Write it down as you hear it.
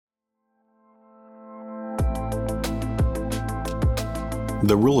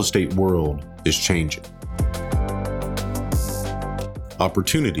The real estate world is changing.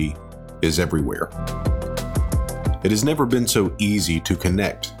 Opportunity is everywhere. It has never been so easy to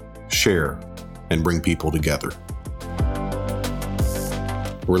connect, share, and bring people together.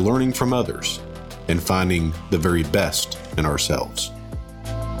 We're learning from others and finding the very best in ourselves.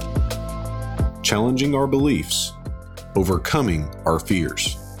 Challenging our beliefs, overcoming our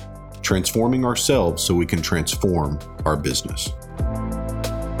fears, transforming ourselves so we can transform our business.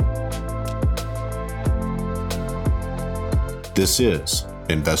 This is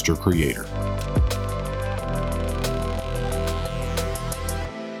Investor Creator.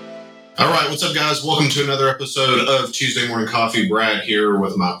 All right, what's up, guys? Welcome to another episode of Tuesday Morning Coffee. Brad here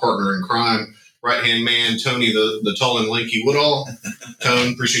with my partner in crime, right-hand man, Tony, the tall and lanky Woodall.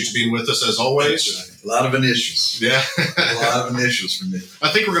 Tone, appreciate you being with us as always. A lot of initials. Yeah. A lot of initials for me. I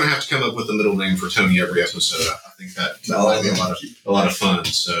think we're going to have to come up with a middle name for Tony every episode. I think that might be a lot of fun.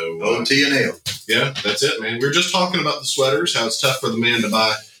 So OT&L. Yeah, that's it, man. We were just talking about the sweaters, how it's tough for the man to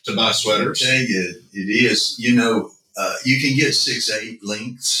buy sweaters. I tell you, it is. You know, you can get 6'8"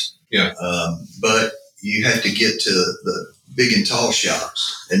 lengths. Yeah. But you have to get to the big and tall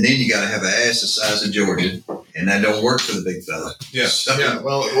shops. And then you got to have an ass the size of Georgia. And that don't work for the big fella. Yeah. So, yeah.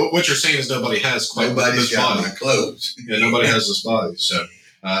 Well, what you're saying is nobody has quite nobody's this got body. my clothes. Yeah, nobody has this body. So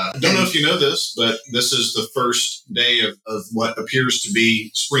I don't know if you know this, but this is the first day of what appears to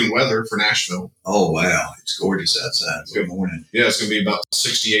be spring weather for Nashville. Oh, wow. It's gorgeous outside. Good morning. Yeah, it's going to be about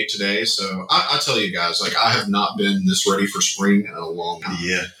 68 today. So I tell you guys, like, I have not been this ready for spring in a long time.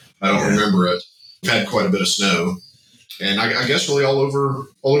 Yeah. I don't remember it. We've had quite a bit of snow. And I guess really all over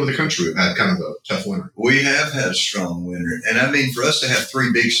the country, we've had kind of a tough winter. We have had a strong winter. And I mean, for us to have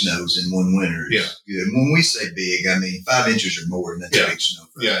 3 big snows in one winter is good. When we say big, I mean 5 inches or more, and that's a big snow.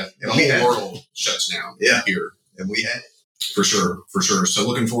 Yeah, and the whole world shuts down here. And we had it. For sure. So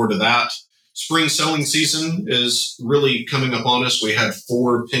looking forward to that. Spring selling season is really coming up on us. We had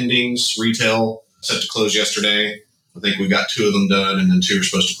 4 pendings, retail, set to close yesterday. I think we got 2 of them done, and then 2 are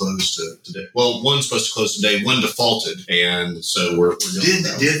supposed to close today. Well, one's supposed to close today. One defaulted, and so we're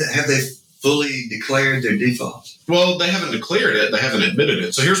have they fully declared their default? Well, they haven't declared it. They haven't admitted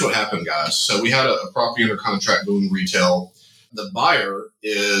it. So here's what happened, guys. So we had a property under contract doing retail. The buyer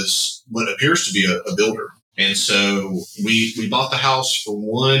is what appears to be a builder, and so we bought the house for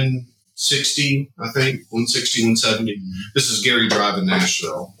 $160, I think, $160, $170. This is Gary Drive in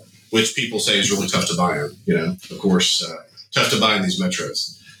Nashville, which people say is really tough to buy in, of course, tough to buy in these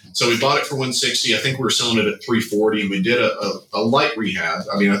metros. So we bought it for $160. I think we were selling it at $340. We did a light rehab.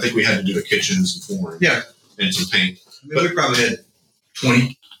 I mean, I think we had to do a kitchen and some flooring. Yeah. And some paint. But we probably had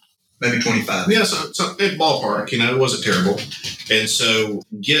 20, maybe 25. Yeah, so it ballpark, it wasn't terrible. And so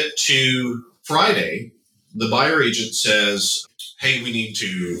get to Friday, the buyer agent says, hey, we need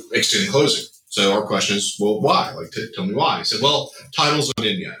to extend closing. So our question is, well, why? Like, tell me why. He said, well, title's not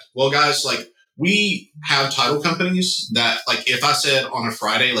in yet. Well, guys, we have title companies that, if I said on a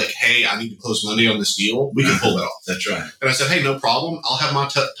Friday, hey, I need to close Monday on this deal, we can pull that off. That's right. And I said, hey, no problem. I'll have my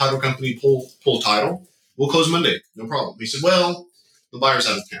title company pull title. We'll close Monday. No problem. He said, well, the buyer's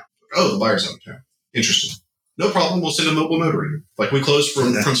out of town. Oh, the buyer's out of town. Interesting. No problem. We'll send a mobile notary. We close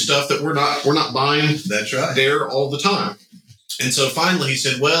from stuff that we're not buying. That's right. There all the time. And so finally he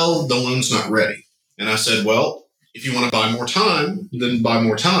said, well, the loan's not ready. And I said, well, if you want to buy more time, then buy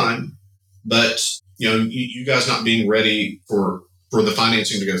more time. But, you guys not being ready for the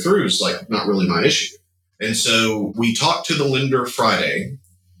financing to go through is not really my issue. And so we talked to the lender Friday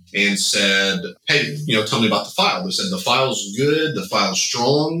and said, hey, tell me about the file. They said, the file's good. The file's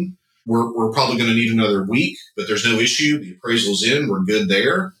strong. We're probably going to need another week, but there's no issue. The appraisal's in. We're good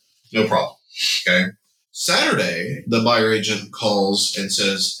there. No problem. Okay. Saturday, the buyer agent calls and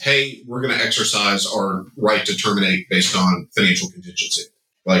says, hey, we're going to exercise our right to terminate based on financial contingency.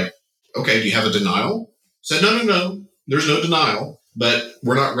 Okay, do you have a denial? Said, no, there's no denial, but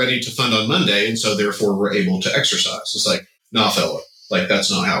we're not ready to fund on Monday, and so therefore we're able to exercise. It's nah, fella, that's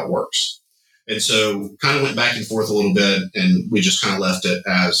not how it works. And so kind of went back and forth a little bit, and we just kind of left it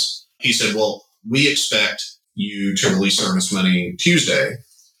as he said, well, we expect you to release earnest money Tuesday.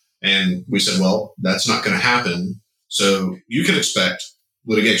 And we said, well, that's not going to happen. So you can expect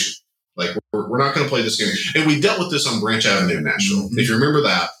litigation. We're not going to play this game. And we dealt with this on Branch Avenue in Nashville. Mm-hmm. If you remember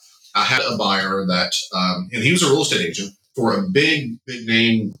that, I had a buyer that, and he was a real estate agent for a big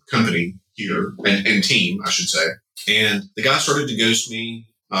name company here and team, I should say. And the guy started to ghost me.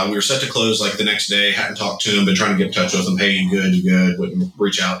 We were set to close the next day. Hadn't talked to him, been trying to get in touch with him. Hey, you good? Wouldn't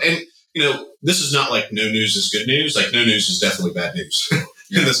reach out. And, this is not no news is good news. No news is definitely bad news.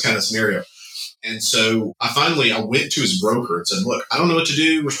 In this kind of scenario. And so I went to his broker and said, look, I don't know what to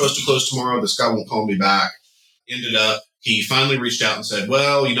do. We're supposed to close tomorrow. This guy won't call me back. Ended up, he finally reached out and said,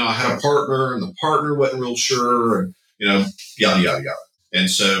 well, I had a partner and the partner wasn't real sure and, yada, yada, yada. And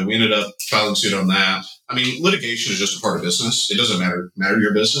so we ended up filing suit on that. I mean, litigation is just a part of business. It doesn't matter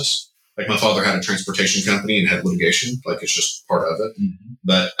your business. Like my father had a transportation company and had litigation. Like it's just part of it. Mm-hmm.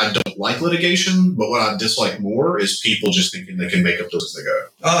 But I don't like litigation. But what I dislike more is people just thinking they can make up those as they go.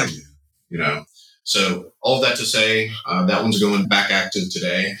 Oh, yeah. So all of that to say, that one's going back active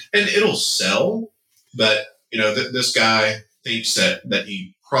today. And it'll sell. But, this guy thinks that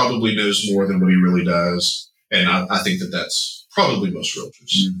he probably knows more than what he really does. And I think that's probably most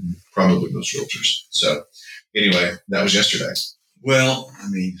realtors. Mm-hmm. Probably most realtors. So anyway, that was yesterday. Well, I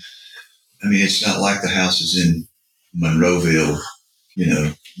mean, it's not like the house is in Monroeville,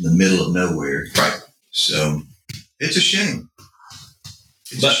 in the middle of nowhere. Right. So it's a shame.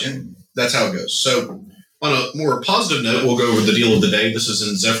 It's a shame. That's how it goes. So on a more positive note, we'll go over the deal of the day. This is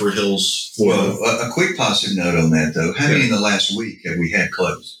in Zephyr Hills, Florida. Well, a quick positive note on that, though. How many in the last week have we had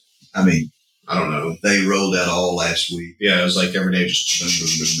closed? I mean, I don't know. They rolled out all last week. Yeah, it was like every day just...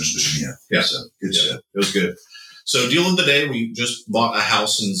 Yeah. So good stuff. It was good. So deal of the day, we just bought a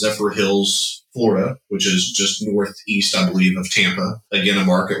house in Zephyr Hills, Florida, which is just northeast, I believe, of Tampa. Again, a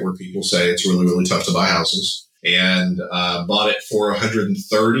market where people say it's really, really tough to buy houses. And bought it for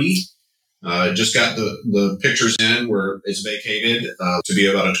 $130,000. Just got the pictures in where it's vacated to be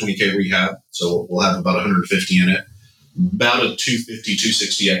about a $20,000 rehab. So we'll have about $150,000 in it. About a $250,000,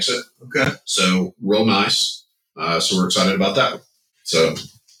 $260,000 exit. Okay. So real nice. So we're excited about that one. So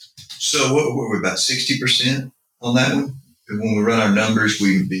what were we, about 60% on that one? And when we run our numbers,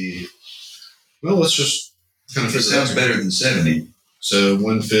 we would be... Well, let's just kind of... It sounds better than 70. So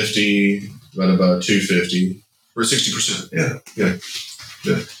 150, about 250. We're 60%. Yeah.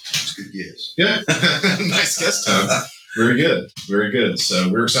 That's a good guess. Yeah. Nice guess, Tom. Very good. Very good. So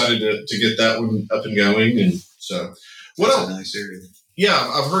we're excited to get that one up and going. And so what else? A nice area.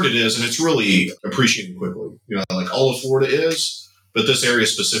 Yeah, I've heard it is, and it's really appreciated quickly. Like all of Florida is, but this area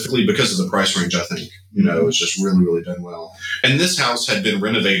specifically, because of the price range, I think, it's just really, really done well. And this house had been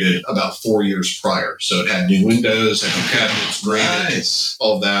renovated about 4 years prior. So it had new windows, had new cabinets, granite,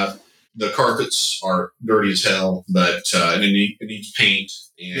 all of that. The carpets are dirty as hell, but and it needs paint.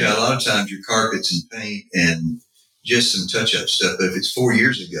 And a lot of times your carpets and paint and just some touch-up stuff. But if it's 4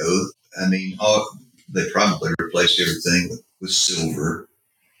 years ago, I mean, they probably replaced everything with silver.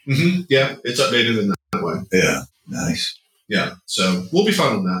 Mm-hmm. Yeah, it's updated in that way. Yeah, nice. Yeah, so we'll be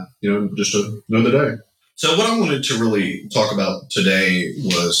fine on that, just another day. So what I wanted to really talk about today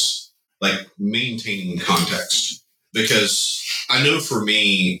was like maintaining context, because I know for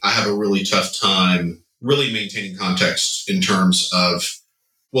me, I have a really tough time really maintaining context in terms of,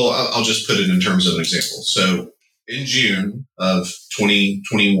 well, I'll just put it in terms of an example. So in June of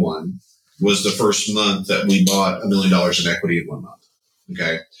 2021 was the first month that we bought $1 million in equity in 1 month.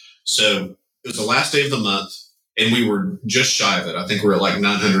 Okay. So it was the last day of the month and we were just shy of it. I think we were at like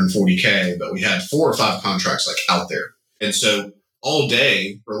 $940K, but we had 4 or 5 contracts like out there. And so all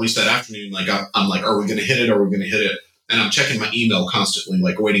day, or at least that afternoon, like I'm like, are we going to hit it? Are we going to hit it? And I'm checking my email constantly,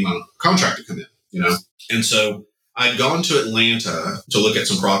 like waiting on a contract to come in, And so I'd gone to Atlanta to look at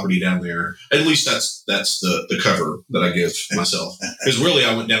some property down there. At least that's the cover that I give myself. Because really,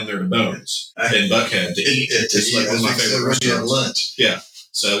 I went down there to Bones in Buckhead to eat. It's like one of my favorite restaurants. Lunch. Yeah.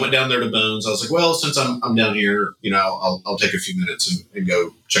 So I went down there to Bones. I was like, well, since I'm down here, I'll take a few minutes and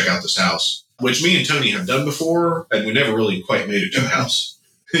go check out this house, which me and Tony have done before, and we never really quite made it to the house.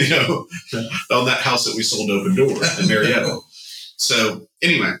 On that house that we sold Open Door in Marietta. So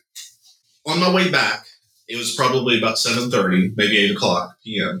anyway, on my way back, it was probably about 7:30, maybe 8 o'clock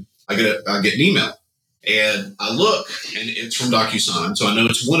p.m. I get an email, and I look, and it's from DocuSign, so I know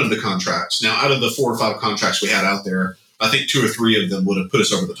it's one of the contracts. Now, out of the 4 or 5 contracts we had out there, I think 2 or 3 of them would have put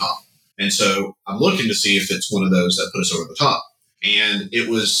us over the top. And so I'm looking to see if it's one of those that put us over the top. And it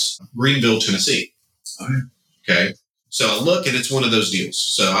was Greenville, Tennessee. Okay. So I look, and it's one of those deals.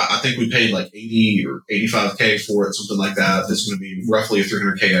 So I think we paid like 80 or 85K for it, something like that. That's going to be roughly a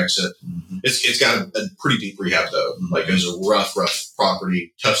 300K exit. Mm-hmm. It's got a pretty deep rehab, though. Mm-hmm. Like it was a rough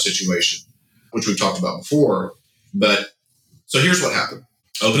property, tough situation, which we've talked about before. But so here's what happened.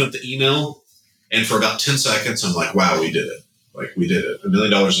 Open up the email, and for about 10 seconds, I'm like, wow, we did it. Like we did it. $1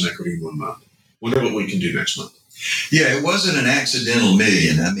 million in equity in 1 month. Wonder what we can do next month. Yeah, it wasn't an accidental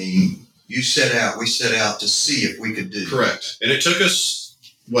million. I mean, we set out to see if we could do. Correct. And it took us,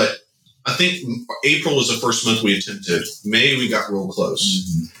 I think April was the first month we attempted. May, we got real close.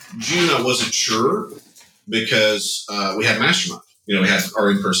 Mm-hmm. June, I wasn't sure because we had Mastermind. we had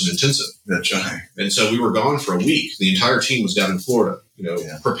our in-person intensive. That's right. And so we were gone for a week. The entire team was down in Florida,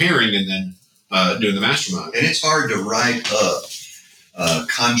 preparing and then doing the mastermind. And it's hard to write up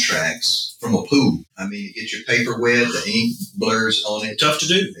contracts from a pool. I mean, you get your paper wet, the ink blurs on it. Tough to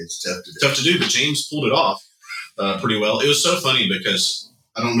do. It's tough to do. Tough to do, but James pulled it off pretty well. It was so funny because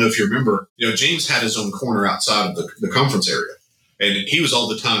I don't know if you remember, James had his own corner outside of the conference area. And he was all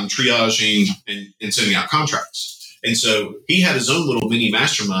the time triaging and sending out contracts. And so he had his own little mini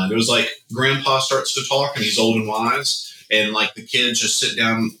mastermind. It was like grandpa starts to talk and he's old and wise. And like the kids just sit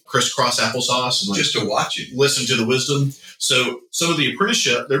down, crisscross applesauce, and like just to watch it, listen to the wisdom. So some of the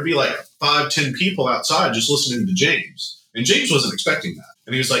apprenticeship, there'd be like 5-10 people outside just listening to James. And James wasn't expecting that.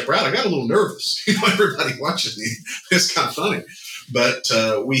 And he was like, Brad, I got a little nervous. Everybody watching me. It's kind of funny. But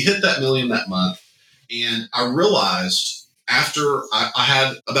we hit that million that month. And I realized after I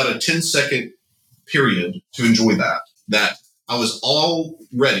had about a 10-second period to enjoy that I was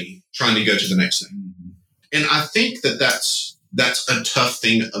already trying to go to the next thing. And I think that's a tough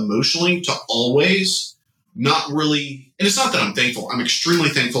thing emotionally to always not really, and it's not that I'm thankful. I'm extremely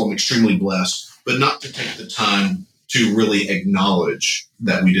thankful. I'm extremely blessed, but not to take the time to really acknowledge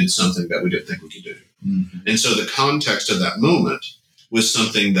that we did something that we didn't think we could do. Mm-hmm. And so the context of that moment was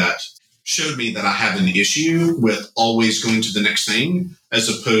something that showed me that I have an issue with always going to the next thing as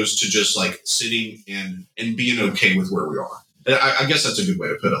opposed to just like sitting and being okay with where we are. I guess that's a good way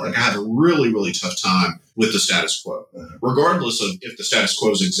to put it. Like I had a really, really tough time with the status quo, regardless of if the status quo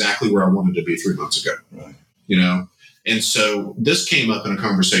is exactly where I wanted to be 3 months ago, right. And so this came up in a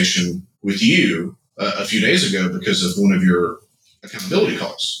conversation with you a few days ago because of one of your accountability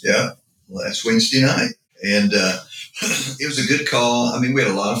calls. Yeah, last Wednesday night. And it was a good call. I mean, we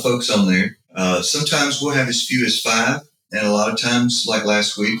had a lot of folks on there. Sometimes we'll have as few as 5. And a lot of times, like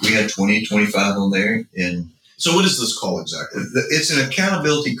last week, we had 20, 25 on there. And so what is this call exactly? It's an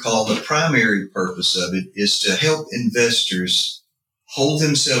accountability call. The primary purpose of it is to help investors hold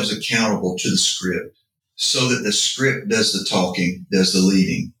themselves accountable to the script so that the script does the talking, does the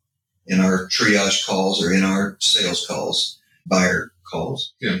leading in our triage calls or in our sales calls, buyer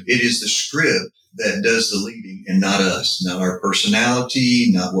calls. Yeah. It is the script that does the leading and not us, not our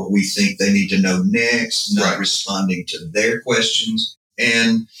personality, not what we think they need to know next, not responding to their questions.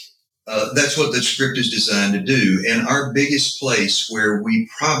 And that's what the script is designed to do. And our biggest place where we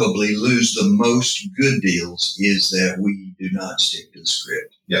probably lose the most good deals is that we do not stick to the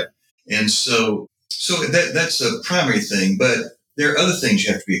script. Yeah. And so that's a primary thing, but there are other things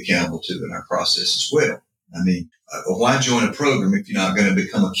you have to be accountable to in our process as well. I mean, why join a program if you're not going to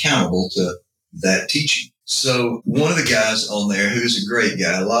become accountable to that teaching? So one of the guys on there, who's a great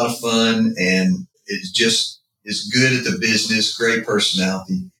guy, a lot of fun, and is good at the business, great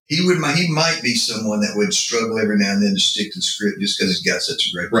personality. He might be someone that would struggle every now and then to stick to the script just because he's got such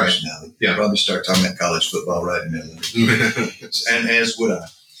a great personality. Yeah. He'd probably start talking about college football right in the middle of it. And as would I.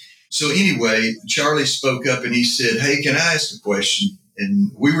 So anyway, Charlie spoke up and he said, "Hey, can I ask a question?"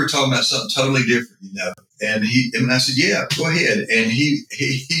 And we were talking about something totally different, And I said, "Yeah, go ahead." And he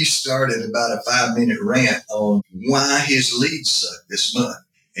started about a 5-minute rant on why his leads suck this month.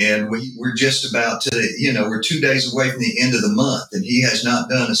 And we're just about to, we're 2 days away from the end of the month, and he has not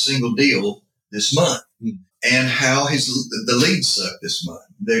done a single deal this month. And how the leads suck this month.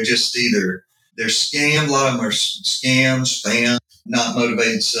 They're just they're scammed. A lot of them are scams, spam, not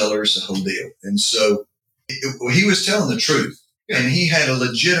motivated sellers, the whole deal. And so he was telling the truth, and he had a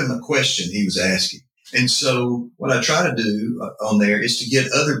legitimate question he was asking. And so what I try to do on there is to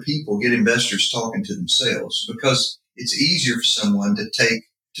get investors talking to themselves, because it's easier for someone to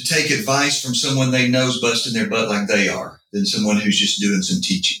take advice from someone they know is busting their butt like they are than someone who's just doing some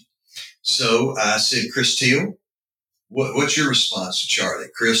teaching. So I said, "Chris Teal, what's your response to Charlie?"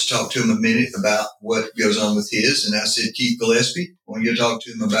 Chris talked to him a minute about what goes on with his. And I said, "Keith Gillespie, why don't you talk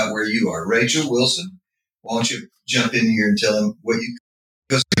to him about where you are? Rachel Wilson, why don't you jump in here and tell him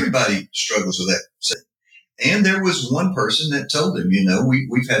because everybody struggles with that." And there was one person that told him,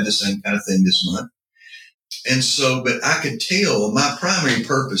 we've had the same kind of thing this month. And so, but I could tell my primary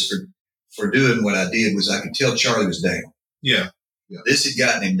purpose for doing what I did was I could tell Charlie was down. Yeah. This had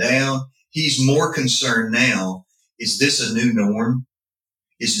gotten him down. He's more concerned now. Is this a new norm?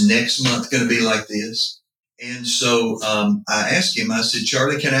 Is next month going to be like this? And so I asked him, I said,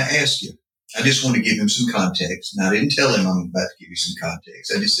 "Charlie, can I ask you?" I just want to give him some context. And I didn't tell him I'm about to give you some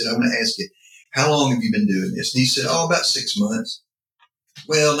context. I just said, "I'm going to ask you, how long have you been doing this?" And he said, "About 6 months."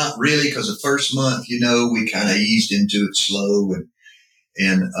 "Well, not really, because the first month, we kind of eased into it slow.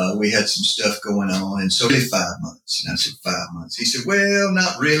 And we had some stuff going on. And so 5 months. And I said, 5 months. He said, well,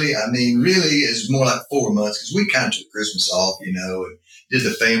 not really. I mean, really, it's more like 4 months because we kind of took Christmas off, and did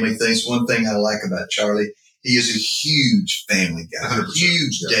the family things. One thing I like about Charlie, he is a huge family guy, a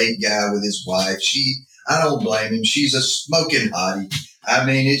huge date guy with his wife. I don't blame him. She's a smoking hottie. I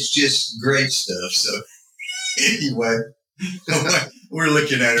mean, it's just great stuff. So anyway, we're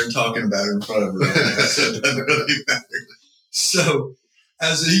looking at her and talking about her in front of her right now, so it doesn't really matter. So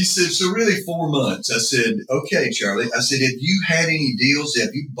he said, so really 4 months. I said, okay, Charlie. I said, have you had any deals?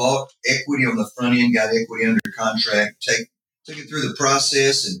 Have you bought equity on the front end, got equity under contract, took it through the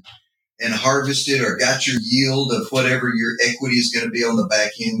process and harvested or got your yield of whatever your equity is going to be on the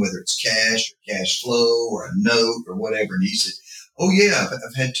back end, whether it's cash or cash flow or a note or whatever? And he said, oh, yeah,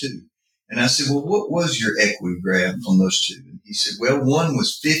 I've had 2. And I said, well, what was your equity grab on those 2? And he said, well, one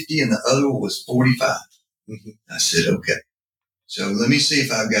was 50 and the other one was 45. Mm-hmm. I said, okay. So let me see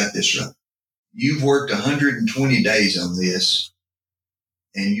if I've got this right. You've worked 120 days on this,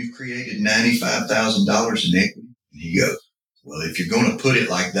 and you've created $95,000 in equity. And he goes, well, if you're going to put it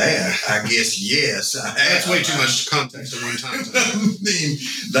like that, I guess yes. That's way too much context at one time. I mean,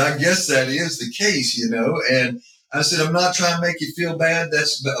 I guess that is the case, And I said, I'm not trying to make you feel bad.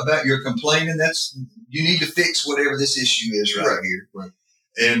 That's about your complaining. You need to fix whatever this issue is right here. Right.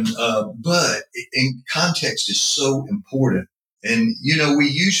 And but in context is so important. And, we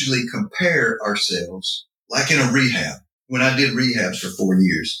usually compare ourselves, like in a rehab. When I did rehabs for 4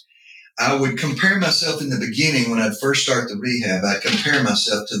 years, I would compare myself in the beginning when I'd first start the rehab. I'd compare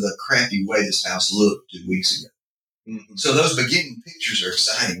myself to the crappy way this house looked 2 weeks ago. Mm-hmm. So those beginning pictures are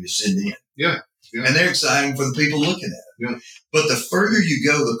exciting to send in. Yeah. And they're exciting for the people looking at it. Yeah. But the further you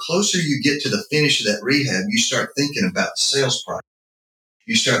go, the closer you get to the finish of that rehab, you start thinking about the sales price.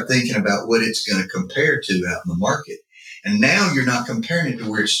 You start thinking about what it's going to compare to out in the market. And now you're not comparing it to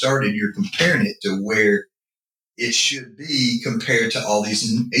where it started. You're comparing it to where it should be compared to all these,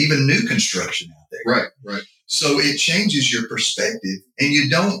 even new construction out there. Right. So it changes your perspective, and you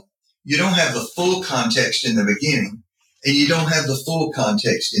don't have the full context in the beginning, and you don't have the full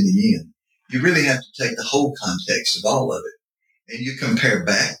context in the end. You really have to take the whole context of all of it, and you compare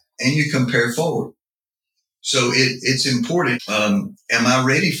back and you compare forward. So it's important. Am I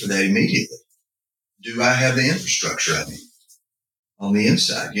ready for that immediately? Do I have the infrastructure I need on the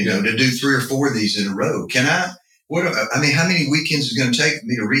inside, to do 3 or 4 of these in a row? Can I? How many weekends is it going to take for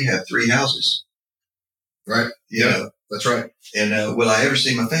me to rehab 3 houses? Right. That's right. And will I ever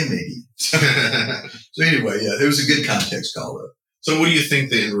see my family again? So anyway, it was a good context call, though. So what do you think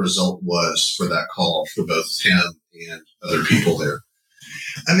the end result was for that call for both him and other people there?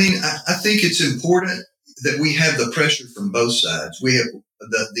 I think it's important that we have the pressure from both sides. We have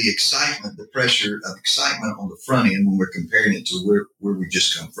the excitement, the pressure of excitement on the front end when we're comparing it to where we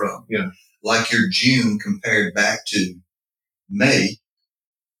just come from. Yeah. Like your June compared back to May,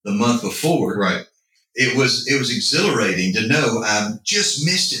 the month before. Right. It was exhilarating to know I just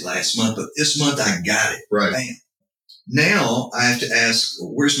missed it last month, but this month I got it. Right. Bam. Now I have to ask,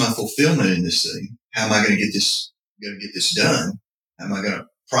 where's my fulfillment in this thing? How am I going to get this done? How am I going to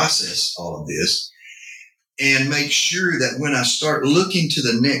process all of this? And make sure that when I start looking to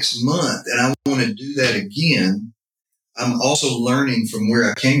the next month and I want to do that again, I'm also learning from where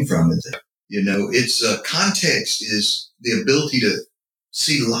I came from. It's context is the ability to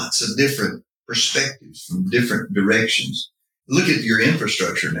see lots of different perspectives from different directions. Look at your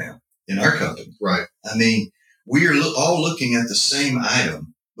infrastructure now in our company. Right. We are all looking at the same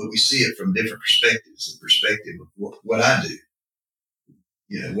item, but we see it from different perspectives. The perspective of what I do.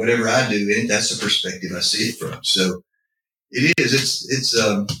 Whatever I do, that's the perspective I see it from. So it is. It's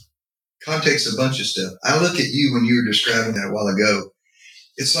context, a bunch of stuff. I look at you when you were describing that a while ago.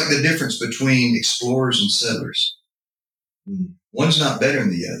 It's like the difference between explorers and settlers. One's not better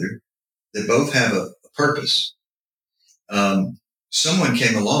than the other. They both have a purpose. Someone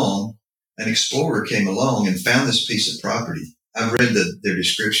came along, an explorer came along and found this piece of property. I've read their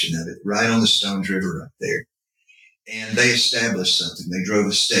description of it right on the Stones River right there. And they established something. They drove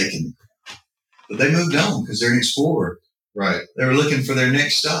a stake in the ground. But they moved on because they're an explorer. Right. They were looking for their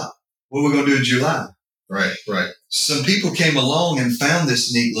next stop. What are we going to do in July? Right. Some people came along and found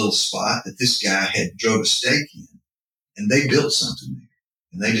this neat little spot that this guy had drove a stake in. And they built something there.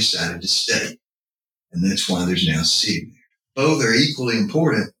 And they decided to stay. And that's why there's now a city there. Both are equally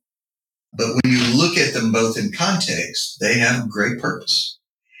important. But when you look at them both in context, they have a great purpose.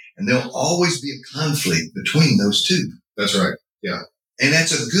 And there'll always be a conflict between those two. That's right. Yeah. And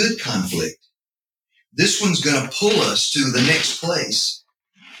that's a good conflict. This one's going to pull us to the next place.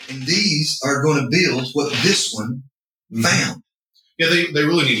 And these are going to build what this one found. Yeah, they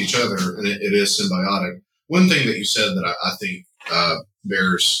really need each other, and it is symbiotic. One thing that you said that I think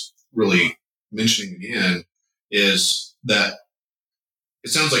bears really mentioning again is that it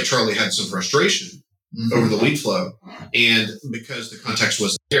sounds like Charlie had some frustration over the lead flow, and because the context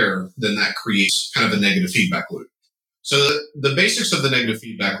wasn't there, then that creates kind of a negative feedback loop. So the basics of the negative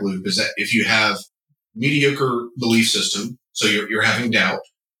feedback loop is that if you have mediocre belief system, so you're having doubt,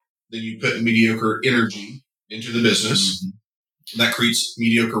 then you put mediocre energy into the business. That creates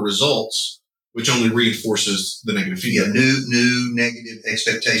mediocre results, which only reinforces the negative feedback. Yeah, new negative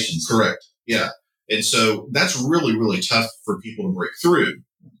expectations. Correct. Yeah. And so that's really, really tough for people to break through.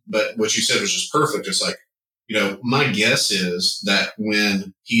 But what you said was just perfect. It's like, my guess is that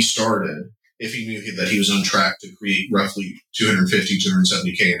when he started, if he knew that he was on track to create roughly 250,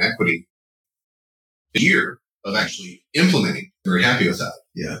 270K in equity a year of actually implementing, very happy with that.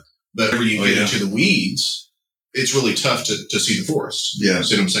 Yeah. But whenever you get into the weeds, it's really tough to see the forest. Yeah.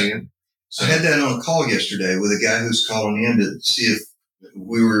 See what I'm saying? So, I had that on a call yesterday with a guy who's calling in to see if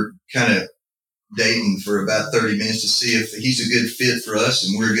we were kind of dating for about 30 minutes to see if he's a good fit for us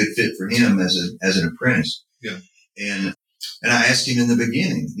and we're a good fit for him as an apprentice. Yeah. And I asked him in the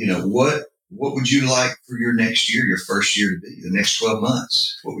beginning, what would you like for your next year, your first year to be, the next 12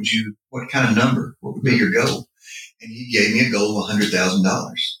 months? What kind of number? What would be your goal? And he gave me a goal of $100,000.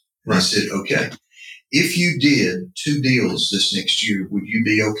 Right. I said, okay. If you did 2 deals this next year, would you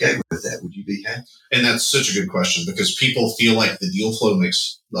be okay with that? Would you be happy? And that's such a good question because people feel like the deal flow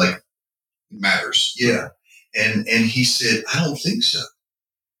matters. Yeah. And he said, I don't think so.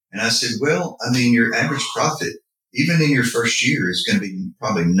 And I said, well, your average profit, even in your first year, is going to be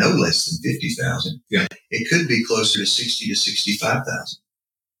probably no less than 50,000. Yeah. It could be closer to 60 to 65,000.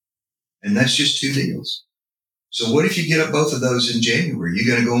 And that's just 2 deals. So what if you get up both of those in January? You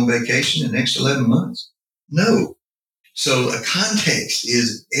going to go on vacation the next 11 months? No. So a context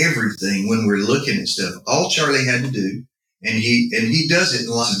is everything when we're looking at stuff. All Charlie had to do, and he does it in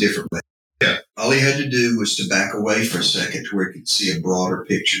lots of different ways. Yeah. All he had to do was to back away for a second to where he could see a broader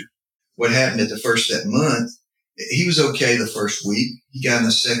picture. What happened at the first that month, he was okay the first week. He got in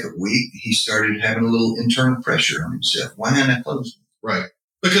the second week, he started having a little internal pressure on himself. Why hadn't I closed? Right.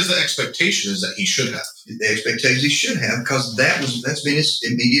 Because the expectation is that he should have. The expectations he should have, because that's been his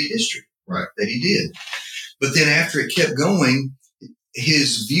immediate history. Right. That he did. But then after it kept going,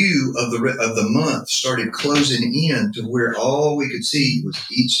 his view of the month started closing in to where all we could see was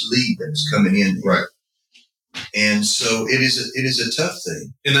each lead that was coming in. Right. And so it is a tough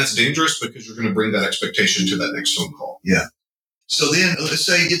thing. And that's dangerous because you're going to bring that expectation to that next phone call. Yeah. So then let's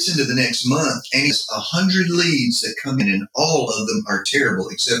say he gets into the next month and he's 100 leads that come in and all of them are terrible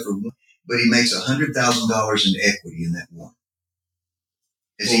except for one, but he makes $100,000 in equity in that one.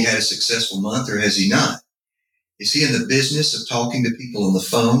 Has he had a successful month or has he not? Is he in the business of talking to people on the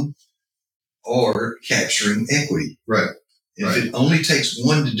phone or capturing equity? Right. If it only takes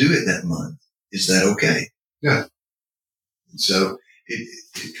one to do it that month, is that okay? Yeah. So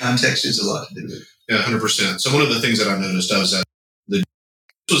context is a lot to do with it. Yeah, 100%. So one of the things that I noticed was that this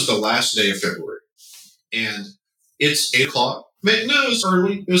was the last day of February, and it's 8 o'clock. No, it was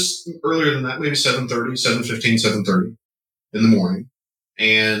early. It was earlier than that, maybe 7:30, 7:15, 7:30 in the morning,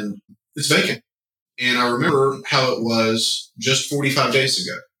 and it's vacant. And I remember how it was just 45 days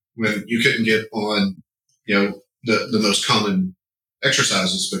ago when you couldn't get on, the most common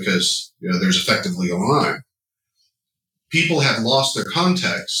exercises because, there's effectively a line. People have lost their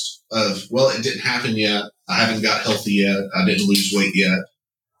context of, well, it didn't happen yet. I haven't got healthy yet. I didn't lose weight yet.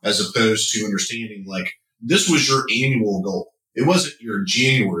 As opposed to understanding this was your annual goal. It wasn't your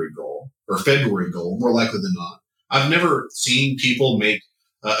January goal or February goal, more likely than not. I've never seen people make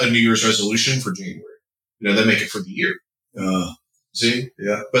a New Year's resolution for January. They make it for the year. See?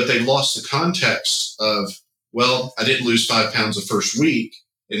 Yeah. But they lost the context of, well, I didn't lose 5 pounds the first week.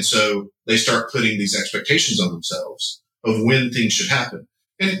 And so they start putting these expectations on themselves of when things should happen.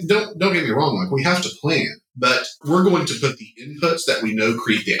 And don't get me wrong, we have to plan, but we're going to put the inputs that we know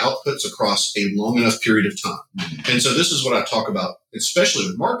create the outputs across a long enough period of time. Mm-hmm. And so this is what I talk about, especially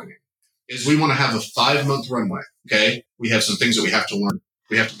with marketing, is we want to have a 5-month runway. Okay. We have some things that we have to learn.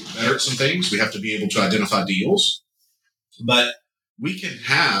 We have to get better at some things. We have to be able to identify deals, but we can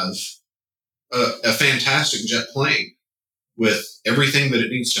have a fantastic jet plane with everything that it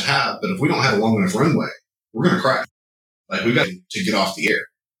needs to have. But if we don't have a long enough runway, we're going to crash. We've got to get off the air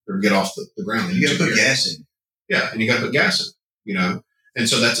or get off the ground. You got to put gas in. Yeah. And you got to put gas in, and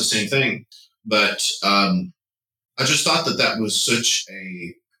so that's the same thing. But, I just thought that was such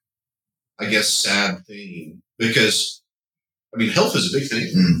a, sad thing because health is a big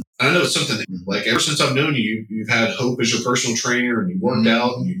thing. And I know it's something that, like, ever since I've known you, you've had Hope as your personal trainer, and you worked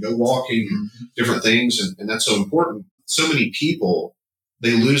out and you go walking and different things. And that's so important. So many people,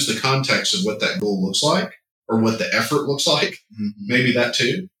 they lose the context of what that goal looks like or what the effort looks like. Maybe that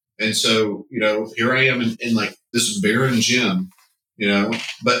too. And so, here I am in like this barren gym,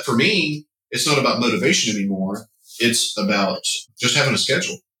 but for me, it's not about motivation anymore. It's about just having a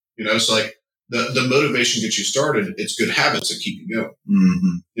schedule, so like the motivation gets you started. It's good habits that keep you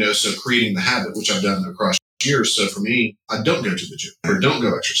going, so creating the habit, which I've done across years. So for me, I don't go to the gym or don't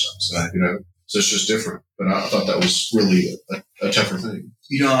go exercise, so it's just different. But I thought that was really a tougher thing.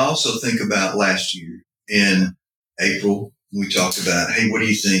 I also think about last year in April, we talked about, hey, what do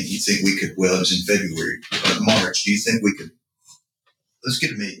you think? You think we could, well, it was in February, March. Do you think we could, let's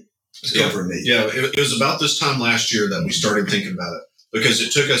get a meeting. Let's go for a meeting. Yeah, it was about this time last year that we started thinking about it, because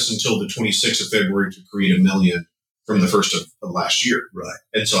it took us until the 26th of February to create $1 million from the 1st of last year. Right.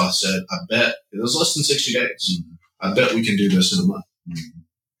 And so I said, I bet it was less than 60 days. I bet we can do this in a month.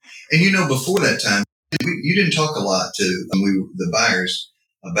 And before that time, you didn't talk a lot to the buyers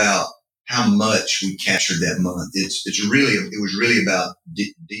about how much we captured that month. It was really about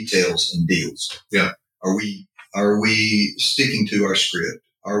details and deals. Yeah. Are we sticking to our script?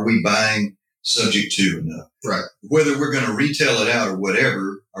 Are we buying subject to enough? Right. Whether we're going to retail it out or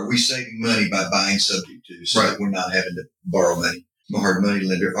whatever, are we saving money by buying subject to, so that we're not having to borrow money from a hard money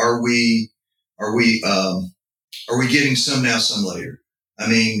lender? Are we getting some now, some later? I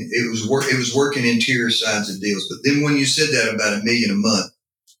mean, it was working interior sides of deals, but then when you said that about $1 million a month,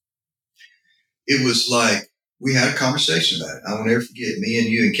 it was like we had a conversation about it. I won't ever forget, me and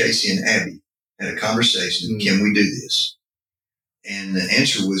you and Casey and Abby had a conversation. Can we do this? And the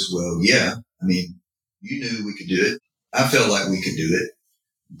answer was, well, yeah. I mean, you knew we could do it. I felt like we could do it,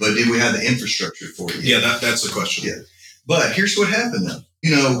 but did we have the infrastructure for it? Yeah, that's the question. Yeah. But here's what happened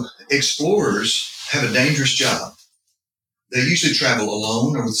though. Explorers have a dangerous job. They usually travel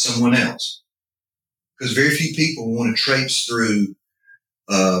alone or with someone else, because very few people want to traipse through,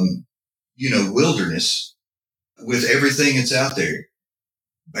 wilderness with everything that's out there.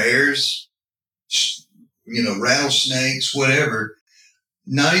 Bears, rattlesnakes, whatever,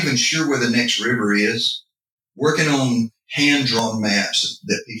 not even sure where the next river is, working on hand-drawn maps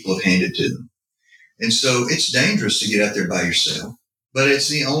that people have handed to them. And so it's dangerous to get out there by yourself, but it's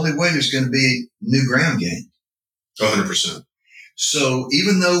the only way there's going to be new ground gained. 100%. So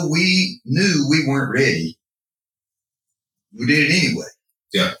even though we knew we weren't ready, we did it anyway.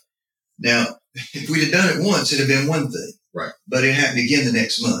 Yeah. Now, if we'd have done it once, it'd have been one thing. Right. But it happened again the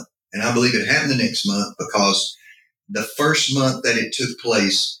next month. And I believe it happened the next month because the first month that it took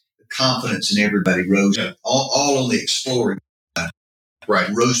place, the confidence in everybody rose. Yeah. All on the exploring. Right.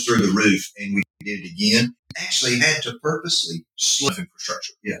 Rose through the roof, and we did it again. Actually had to purposely slow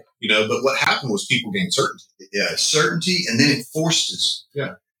infrastructure. Yeah. But what happened was people gained certainty. Yeah, certainty, and then it forced us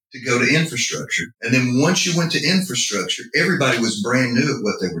to go to infrastructure. And then once you went to infrastructure, everybody was brand new at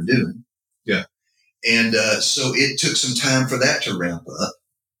what they were doing. Yeah. And so it took some time for that to ramp up.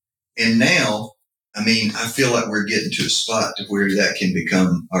 And now, I feel like we're getting to a spot to where that can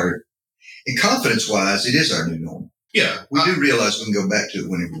become and confidence-wise, it is our new normal. Yeah. We do realize we can go back to it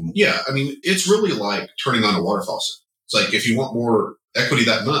whenever we want. Yeah. It's really like turning on a water faucet. It's like, if you want more equity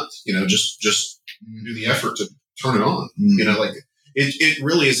that month, just do the effort to turn it on. It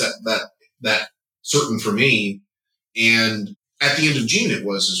really is that certain for me. And at the end of June, it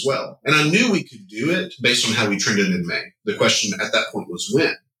was as well. And I knew we could do it based on how we trended in May. The question at that point was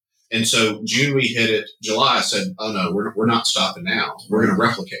when. And so June, we hit it. July, I said, oh no, we're not stopping now. We're going to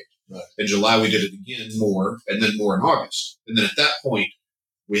replicate. Right. In July, we did it again more, and then more in August. And then at that point,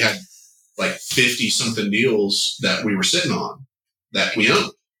 we had like 50 something deals that we were sitting on that we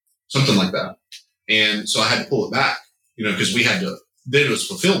owned, something like that. And so I had to pull it back, because we had to, then it was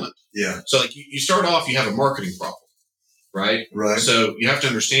fulfillment. Yeah. So like you start off, you have a marketing problem, right? Right. So you have to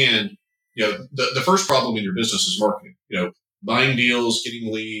understand, the first problem in your business is marketing, buying deals,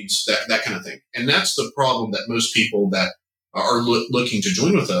 getting leads, that kind of thing. And that's the problem that most people that are looking to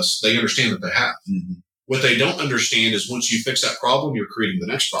join with us, they understand that they have. Mm-hmm. What they don't understand is once you fix that problem, you're creating the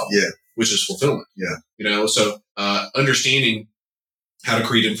next problem, which is fulfillment. Yeah. So understanding how to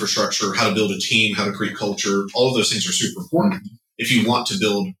create infrastructure, how to build a team, how to create culture, all of those things are super important if you want to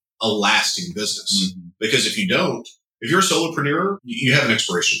build a lasting business. Mm-hmm. Because if you don't, if you're a solopreneur, you have an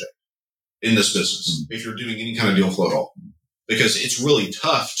expiration date in this business. Mm-hmm. If you're doing any kind of deal flow at all, because it's really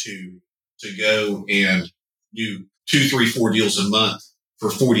tough to go and do 2, 3, 4 deals a month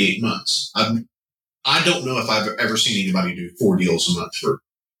for 48 months. I don't know if I've ever seen anybody do 4 deals a month for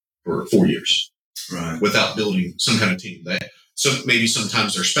 4 years, right, without building some kind of team. So maybe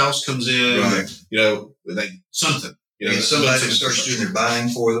sometimes their spouse comes in, Right. something. And somebody starts doing their buying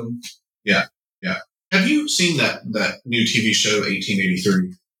for them. Yeah. Have you seen that new TV show,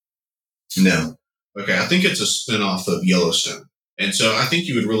 1883? No. Okay, I think it's a spinoff of Yellowstone. And so I think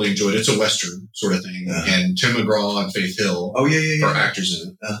you would really enjoy it. It's a Western sort of thing. Uh-huh. And Tim McGraw and Faith Hill Oh, yeah. are actors in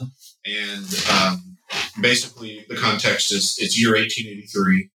it. Uh-huh. And basically the context is it's year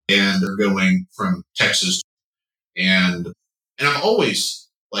 1883 and they're going from Texas. And I've always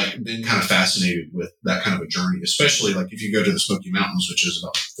been kind of fascinated with that kind of a journey, especially if you go to the Smoky Mountains, which is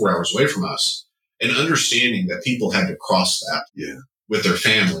about 4 hours away from us, and understanding that people had to cross that with their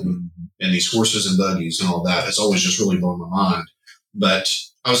family and these horses and buggies and all that has always just really blown my mind. But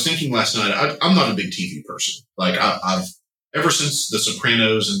I was thinking last night, I'm not a big TV person. I've ever since The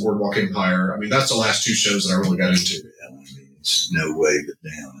Sopranos and Boardwalk Empire, that's the last two shows that I really got into. It's no way but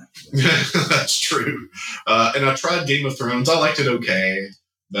down. That's true. And I tried Game of Thrones. I liked it okay.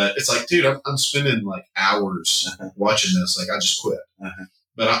 But it's dude, I'm spending hours watching this. I just quit.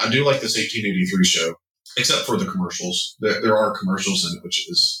 But I do like this 1883 show, except for the commercials. There are commercials in it, which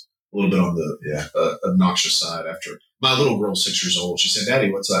is a little bit on the obnoxious side. After my little girl's 6 years old, she said,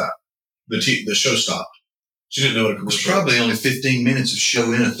 "Daddy, what's that?" The show stopped. She didn't know what a commercial was. It's probably only 15 minutes of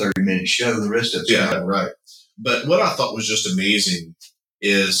show in a 30-minute show. The rest of it's right. But what I thought was just amazing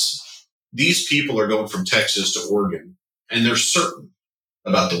is these people are going from Texas to Oregon, and they're certain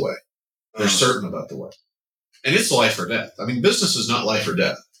about the way. They're certain about the way. And it's life or death. Business is not life or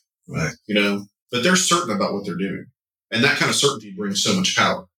death. Right. But they're certain about what they're doing. And that kind of certainty brings so much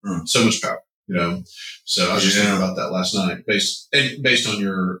power. So much power, So I was just thinking about that last night, based on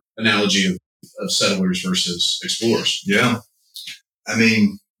your analogy of settlers versus explorers. Yeah.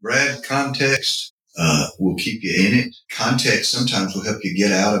 Brad, context will keep you in it. Context sometimes will help you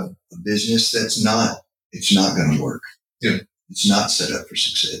get out of a business it's not going to work. Yeah. It's not set up for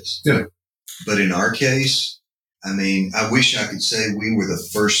success. Yeah. But in our case, I wish I could say we were the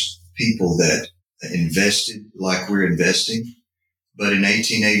first people that invested like we're investing. But in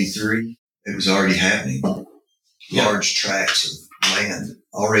 1883, it was already happening. Large tracts of land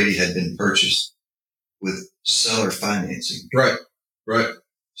already had been purchased with seller financing. Right.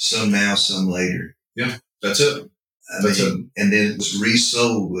 Some now, some later. Yeah, that's it. And then it was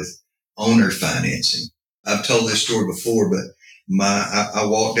resold with owner financing. I've told this story before, but I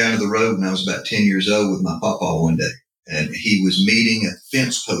walked down to the road when I was about 10 years old with my papa one day. And he was meeting at the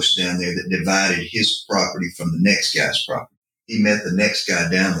fence post down there that divided his property from the next guy's property. He met the next guy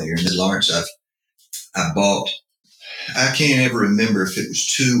down there. And then, Lawrence, I bought, I can't ever remember if it was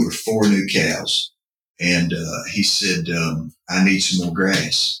 2 or 4 new cows. And he said, I need some more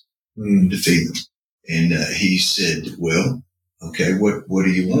grass to feed them. And he said, well, okay, what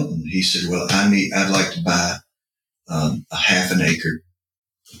do you want? He said, well, I'd like to buy a half an acre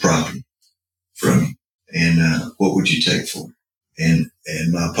property from you. And what would you take for it?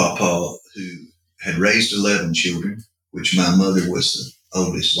 And my papa, who had raised 11 children, which my mother was the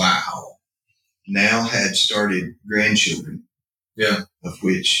oldest. Wow. Now had started grandchildren. Yeah. Of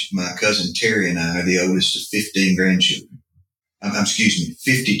which my cousin Terry and I are the oldest of 15 grandchildren.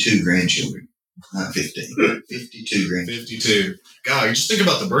 52 grandchildren. Not 15. 52 grandchildren. 52. God, you just think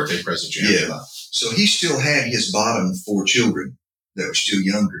about the birthday present you have. Yeah. So he still had his bottom 4 children that were still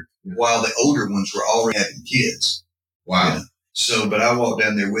younger, while the older ones were already having kids. Wow. Yeah. So, but I walked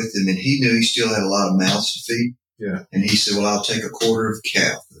down there with him, and he knew he still had a lot of mouths to feed. Yeah. And he said, well, I'll take a quarter of a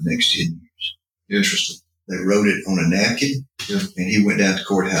cow for the next 10 years. Interesting. They wrote it on a napkin, and he went down to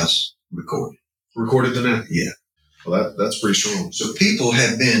courthouse, recorded the napkin. Yeah. Well, that's pretty strong. So people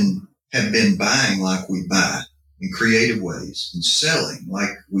have been buying like we buy in creative ways and selling like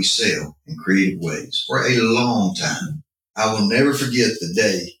we sell in creative ways for a long time. I will never forget the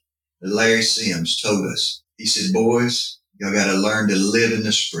day that Larry Sims told us. He said, boys, y'all got to learn to live in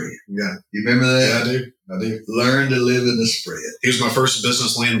the spread. Yeah. You remember that? Yeah, I do. Learn to live in the spread. He was my first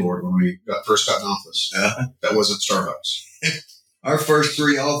business landlord when we first got in office. That wasn't Starbucks. Our first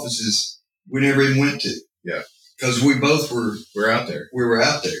 3 offices we never even went to. Yeah. Because we both we're out there. We were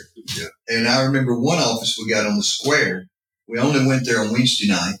out there. Yeah. And I remember one office we got on the square. We only went there on Wednesday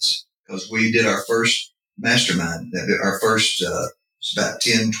nights because we did our first mastermind. Our first, it's about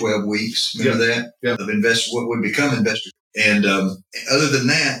 10, 12 weeks. Remember that? Yeah. Of what would become investor. And other than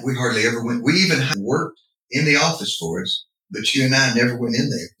that, we hardly ever went. We even worked in the office for us, but you and I never went in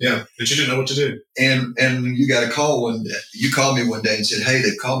there. Yeah, but you didn't know what to do. And you got a call one day. You called me one day and said, hey,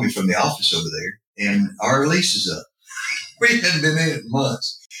 they've called me from the office over there, and our lease is up. We hadn't been in it in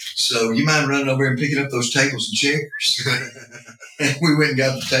months. So you mind running over and picking up those tables and chairs? And we went and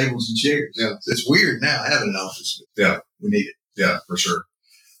got the tables and chairs. Yeah. It's weird now having an office. Yeah. We need it. Yeah, for sure.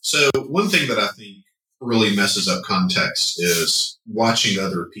 So one thing that I think really messes up context is watching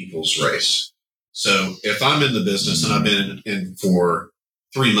other people's race. So if I'm in the business and I've been in for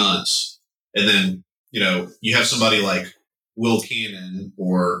 3 months, and then, you have somebody like Will Cannon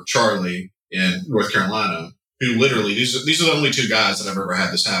or Charlie in North Carolina, who literally, these are the only two guys that I've ever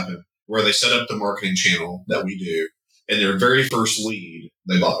had this happen, where they set up the marketing channel that we do, and their very first lead,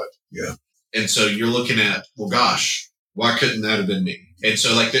 they bought it. Yeah. And so you're looking at, well, gosh, why couldn't that have been me? And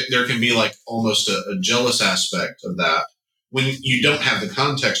so like there can be like almost a jealous aspect of that when you don't have the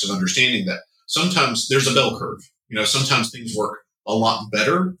context of understanding that sometimes there's a bell curve. Sometimes things work a lot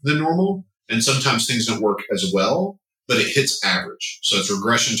better than normal, and sometimes things don't work as well, but it hits average. So it's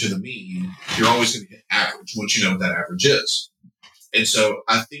regression to the mean. You're always going to hit average once you know what that average is. And so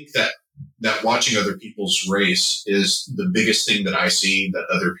I think that watching other people's race is the biggest thing that I see that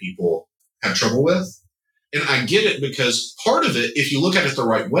other people have trouble with. And I get it because part of it, if you look at it the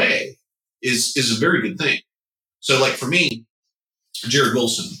right way, is a very good thing. So like for me, Jared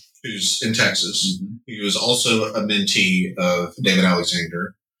Wilson, who's in Texas, he was also a mentee of David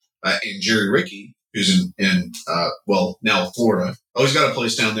Alexander, and Jerry Ricky, who's in now Florida. Oh, he's got a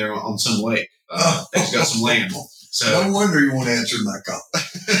place down there on some lake. He's got some land. So no wonder you won't answer my call.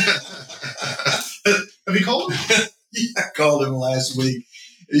 Have you called him? Yeah, I called him last week.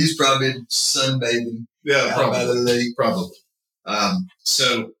 He's probably sunbathing. Yeah, by the lake. Probably.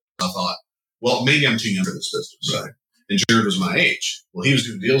 So I thought, well, maybe I'm too young for this business. Right. And Jared was my age. Well, he was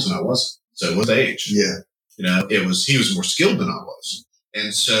doing deals and I wasn't. So what's age? Yeah. He was more skilled than I was.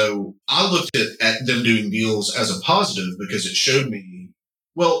 And so I looked at them doing deals as a positive because it showed me,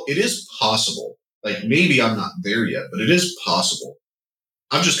 well, it is possible. Like maybe I'm not there yet, but it is possible.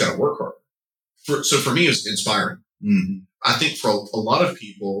 I've just got to work hard. So for me, it's inspiring. Mm-hmm. I think for a lot of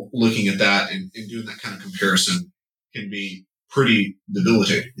people looking at that and doing that kind of comparison can be pretty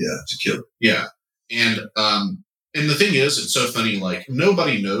debilitating. Yeah, it's a killer. Yeah. And the thing is, it's so funny, like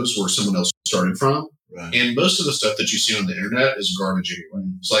nobody knows where someone else started from. Right. And most of the stuff that you see on the internet is garbage anyway.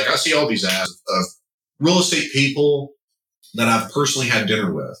 It's like I see all these ads of real estate people that I've personally had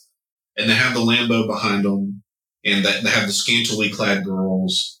dinner with, and they have the Lambo behind them, and they have the scantily clad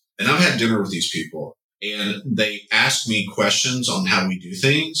girls. And I've had dinner with these people, and they ask me questions on how we do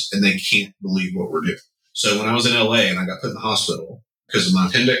things, and they can't believe what we're doing. So when I was in LA and I got put in the hospital because of my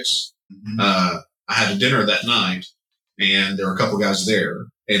appendix, I had a dinner that night, and there were a couple guys there.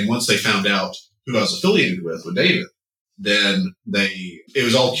 And once they found out who I was affiliated with David, then it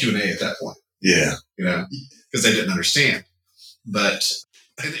was all Q&A at that point. Yeah. Because they didn't understand. But,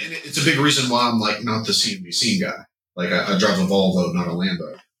 and it's a big reason why I'm like not the CNBC guy. Like I drive a Volvo, not a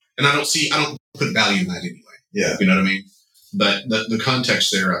Lambo. And I don't put value in that anyway. Yeah. You know what I mean? But the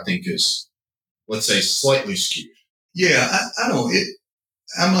context there, I think, is, let's say, slightly skewed. Yeah.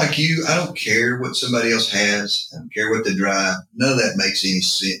 I'm like you. I don't care what somebody else has. I don't care what they drive. None of that makes any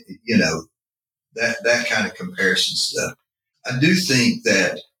sense. That kind of comparison stuff. I do think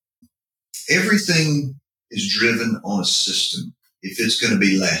that everything is driven on a system if it's going to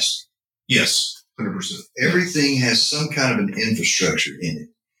be lasting. Yes, 100%. Everything has some kind of an infrastructure in it.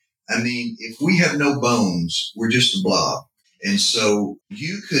 I mean, if we have no bones, we're just a blob. And so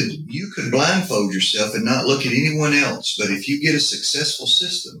you could blindfold yourself and not look at anyone else. But if you get a successful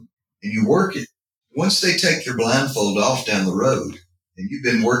system and you work it, once they take their blindfold off down the road and you've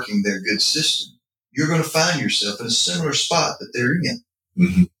been working their good system, you're going to find yourself in a similar spot that they're in.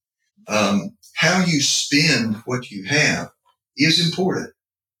 Mm-hmm. How you spend what you have is important.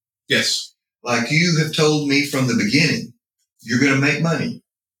 Yes. Like you have told me from the beginning, you're going to make money,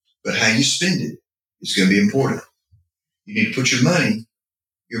 but how you spend it is going to be important. You need to put your money,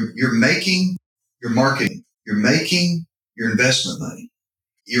 you're making your marketing, you're making your investment money.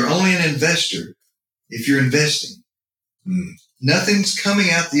 You're only an investor if you're investing. Nothing's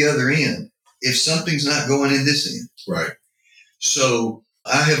coming out the other end if something's not going in this end. Right. So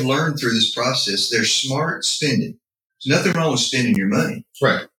I have learned through this process, there's smart spending. There's nothing wrong with spending your money.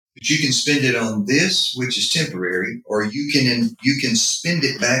 Right. But you can spend it on this, which is temporary, or you can spend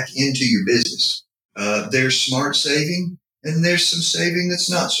it back into your business. There's smart saving, and there's some saving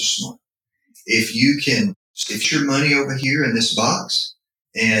that's not so smart. If you can stick your money over here in this box,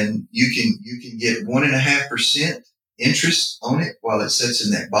 and you can get 1.5% interest on it while it sits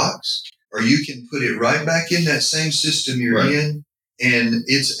in that box, or you can put it right back in that same system you're in, and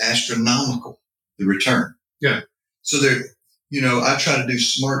it's astronomical, the return. Yeah. So I try to do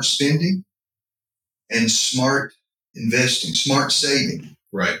smart spending and smart investing, smart saving.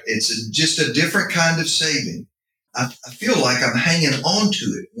 Right. It's just a different kind of saving. I feel like I'm hanging on to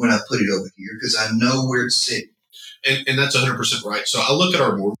it when I put it over here because I know where it's sitting. And that's 100% right. So I look at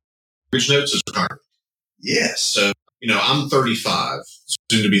our mortgage notes as retirement. Yes. So, I'm 35,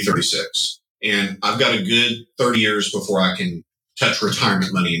 soon to be 36, and I've got a good 30 years before I can touch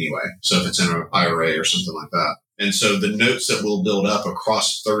retirement money anyway. So if it's in an IRA or something like that. And so the notes that will build up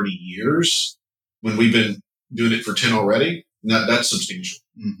across 30 years, when we've been doing it for 10 already, that's substantial,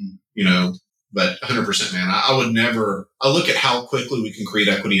 but 100%, man, I would never, I look at how quickly we can create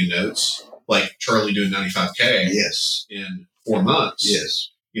equity in notes, like Charlie doing 95K yes. in 4 months,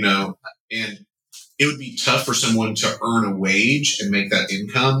 yes. And it would be tough for someone to earn a wage and make that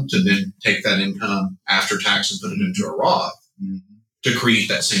income to then take that income after tax and put it into a Roth to create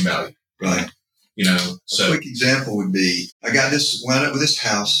that same value. Right. So a quick example would be, I wound up with this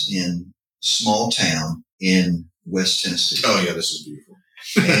house in a small town in West Tennessee. Oh yeah, this is beautiful.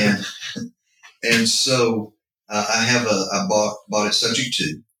 and so I bought it subject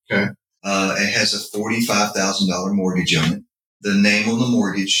to. Okay. It has a $45,000 mortgage on it. The name on the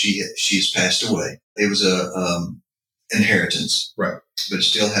mortgage, she's passed away. It was a inheritance, right? But it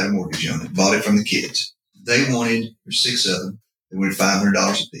still had a mortgage on it. Bought it from the kids. They wanted, there's 6 of them. They wanted $500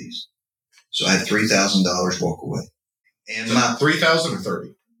 a piece. So I had $3,000 walk away. And so my 3,000 or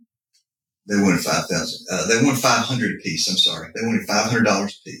 30. They wanted 5,000. They wanted $500 a piece. I'm sorry. They wanted $500 a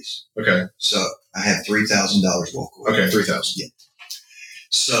piece. Okay. So I had $3,000 walk away. Okay, 3,000. Yeah.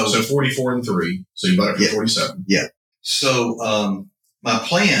 So 44 and 3. So you bought it for 47. Yeah. So my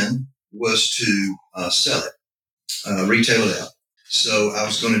plan was to sell it, retail it out. So I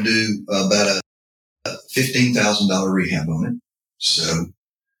was going to do about a $15,000 rehab on it. So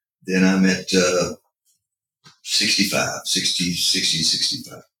then I'm at 60 to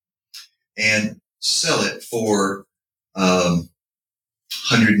 65. And sell it for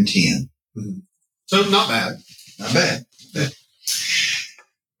 110. Mm-hmm. So not bad. Not bad.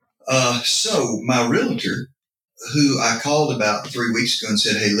 So my realtor, who I called about 3 weeks ago and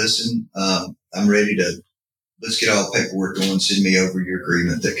said, hey, listen, I'm ready to, let's get all the paperwork going, send me over your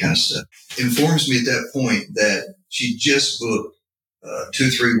agreement, that kind of stuff, informs me at that point that she just booked 2 or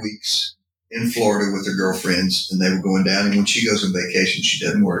 3 weeks in Florida with her girlfriends, and they were going down. And when she goes on vacation, she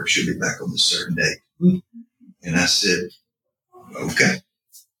doesn't work. She'll be back on this certain date. And I said, okay.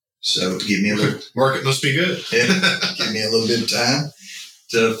 So give me a little. Market must be good. Give me a little bit of time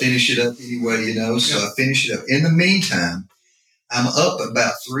to finish it up anyway, So I finished it up. In the meantime, I'm up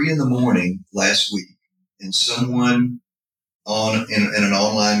about 3 a.m. last week, and someone in an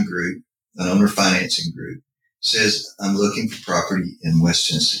online group, an owner financing group, says, I'm looking for property in West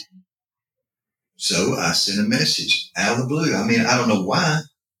Tennessee. So I sent a message out of the blue. I mean, I don't know why,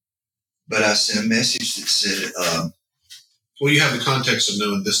 but I sent a message that said, well, you have the context of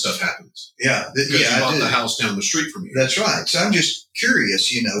knowing this stuff happens. Yeah. Because you bought the house down the street from you. That's right. So I'm just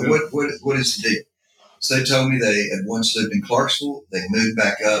curious, what is the deal? So they told me they had once lived in Clarksville. They moved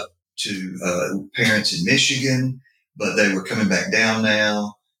back up to parents in Michigan, but they were coming back down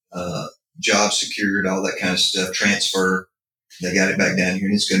now. Job secured, all that kind of stuff, transfer. They got it back down here,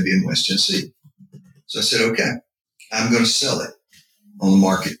 and it's going to be in West Tennessee. So I said, okay, I'm going to sell it on the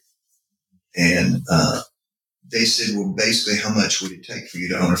market. And they said, well, basically, how much would it take for you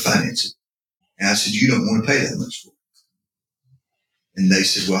to owner finance it? And I said, you don't want to pay that much for it. And they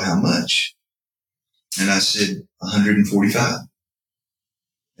said, well, how much? And I said, 145.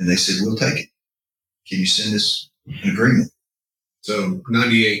 And they said, we'll take it. Can you send us an agreement? So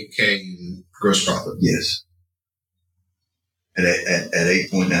 98K in gross profit. Yes. At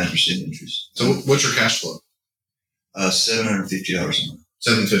 8.9% interest. So what's your cash flow? $750 a month.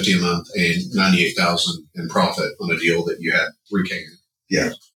 $750 a month and $98,000 in profit on a deal that you had 3K in.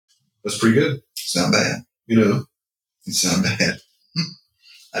 Yeah. That's pretty good. It's not bad. It's not bad.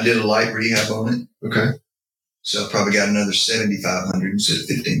 I did a light rehab on it. Okay. So I probably got another 7,500 instead of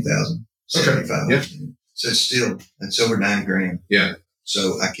 15,000. Okay. Yeah. So it's over $9,000. Yeah.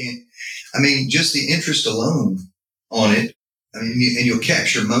 So just the interest alone on it. And you'll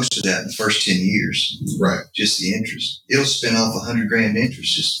capture most of that in the first 10 years. Right. Just the interest. It'll spin off $100,000 in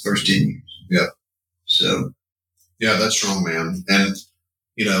interest just the first 10 years. Yeah. So. Yeah, that's strong, man. And,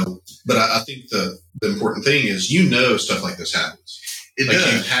 but I think the important thing is, stuff like this happens. It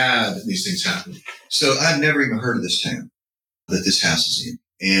does. You've had these things happen. So I'd never even heard of this town that this house is in.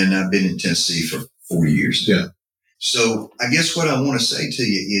 And I've been in Tennessee for 40 years. Yeah. So I guess what I want to say to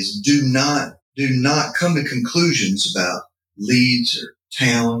you is do not come to conclusions about leads or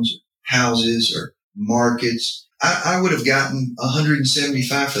towns, or houses or markets. I would have gotten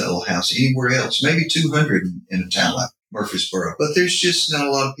 175 for that little house anywhere else, maybe 200 in a town like Murfreesboro. But there's just not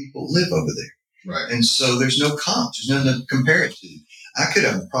a lot of people live over there. Right. And so there's no comps. There's nothing to compare it to. I could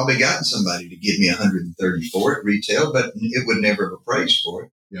have probably gotten somebody to give me 130 for it retail, but it would never have appraised for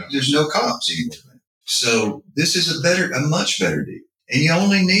it. Yeah. There's no comps anywhere. So this is a much better deal. And you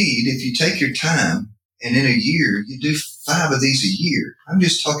only need, if you take your time and in a year, you do 5 of these a year. I'm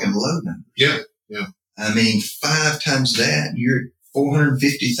just talking low numbers. Yeah. I mean, 5 times that, you're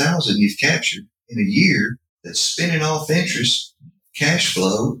 450,000 you've captured in a year that's spinning off interest, cash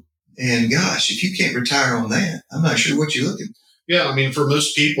flow. And gosh, if you can't retire on that, I'm not sure what you're looking for. Yeah. I mean, for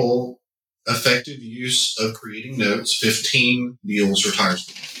most people, effective use of creating notes, 15 deals retires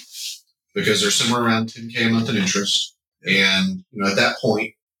them because they're somewhere around 10K a month in interest. And, at that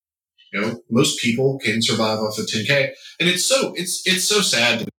point, most people can survive off of 10K. And it's so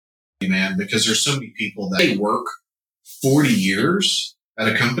sad to me, man, because there's so many people that they work 40 years at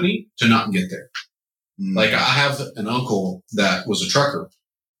a company to not get there. Mm-hmm. Like I have an uncle that was a trucker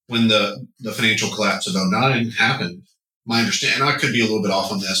when the financial collapse of 2009 happened. My understanding, and I could be a little bit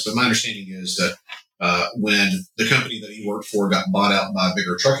off on this, but my understanding is that when the company that he worked for got bought out by a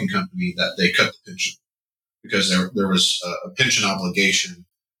bigger trucking company, that they cut the pension because there was a pension obligation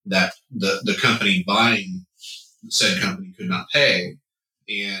that the company buying said company could not pay.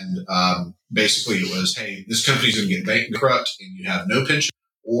 And basically it was, hey, this company's going to get bankrupt and you have no pension.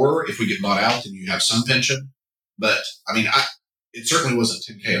 Or if we get bought out, then you have some pension. But, I mean, it certainly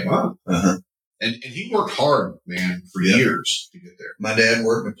wasn't 10K a month. Uh-huh. And he worked hard, man, for years to get there. My dad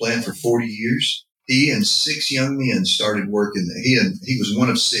worked in a plant for 40 years. He and 6 young men started working there. He was one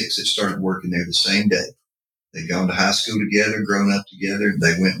of 6 that started working there the same day. They'd gone to high school together, grown up together.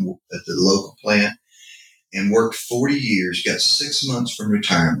 They went at the local plant and worked 40 years, got 6 months from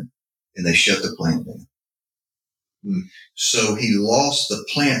retirement, and they shut the plant down. Mm. So he lost the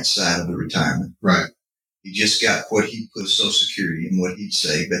plant side of the retirement. Right. He just got what he put Social Security and what he'd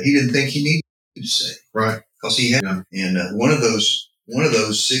say, but he didn't think he needed to say. Right. Because he had, and one of those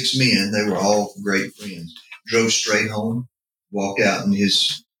 6 men, they were all great friends, drove straight home, walked out in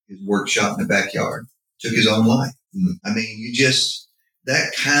his workshop in the backyard, took his own life. Mm. I mean,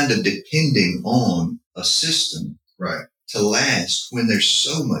 that kind of depending on a system, right, to last when there's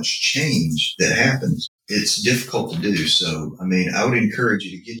so much change that happens, it's difficult to do. So, I mean, I would encourage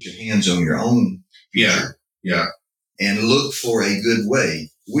you to get your hands on your own future. Yeah. And look for a good way.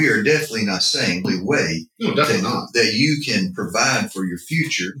 We are definitely not saying the way that you can provide for your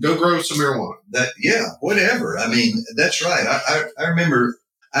future. Go grow some marijuana. Whatever. I mean, that's right. I remember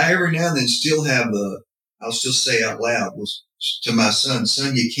I every now and then still have I'll still say out loud to my son,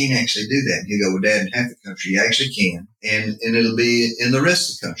 you can't actually do that. And he'll go, well, Dad, in half the country, you actually can. And it'll be in the rest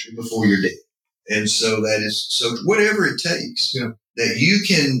of the country before you're dead. And so whatever it takes that you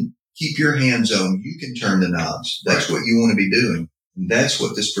can keep your hands on, you can turn the knobs. That's what you want to be doing. And that's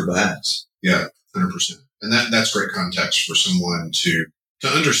what this provides. Yeah, 100%. And that's great context for someone to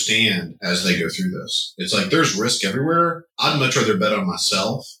understand as they go through this. It's like there's risk everywhere. I'd much rather bet on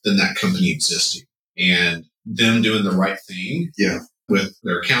myself than that company existing and them doing the right thing with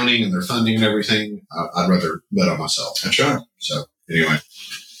their accounting and their funding and everything. I'd rather bet on myself. That's right. So anyway,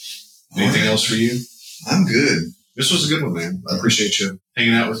 anything else for you? I'm good. This was a good one, man. I appreciate you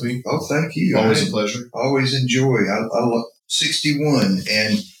hanging out with me. Oh, thank you. Always a pleasure. Always enjoy. I love 61.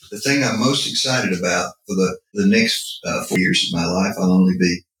 And the thing I'm most excited about for the next 4 years of my life, I'll only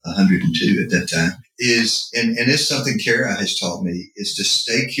be 102 at that time, is, and it's something Kara has taught me, is to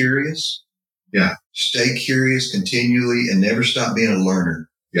stay curious. Yeah. Stay curious continually and never stop being a learner.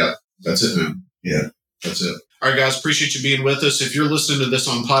 Yeah. That's it, man. Yeah. That's it. All right, guys, appreciate you being with us. If you're listening to this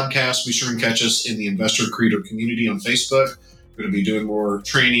on podcast, be sure and catch us in the Investor Creator community on Facebook. We're going to be doing more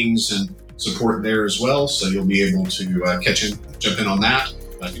trainings and support there as well, so you'll be able to jump in on that.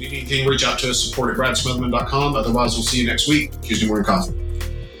 If you need anything, reach out to us, support@bradsmotherman.com. Otherwise, we'll see you next week, Tuesday Morning Coffee.